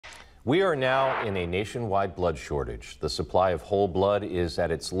We are now in a nationwide blood shortage. The supply of whole blood is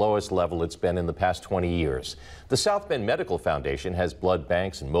at its lowest level it's been in the past 20 years. The South Bend Medical Foundation has blood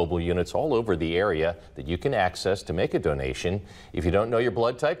banks and mobile units all over the area that you can access to make a donation. If you don't know your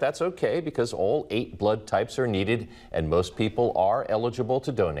blood type, that's okay because all 8 blood types are needed and most people are eligible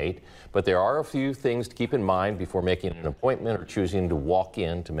to donate. But there are a few things to keep in mind before making an appointment or choosing to walk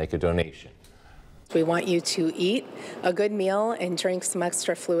in to make a donation. We want you to eat a good meal and drink some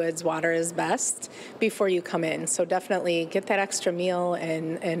extra fluids. Water is best before you come in. So definitely get that extra meal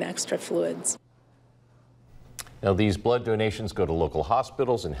and extra fluids. Now, these blood donations go to local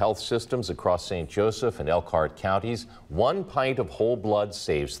hospitals and health systems across St. Joseph and Elkhart counties. 1 pint of whole blood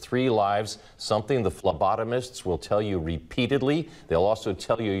saves 3 lives, something the phlebotomists will tell you repeatedly. They'll also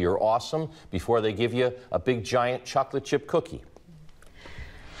tell you you're awesome before they give you a big giant chocolate chip cookie.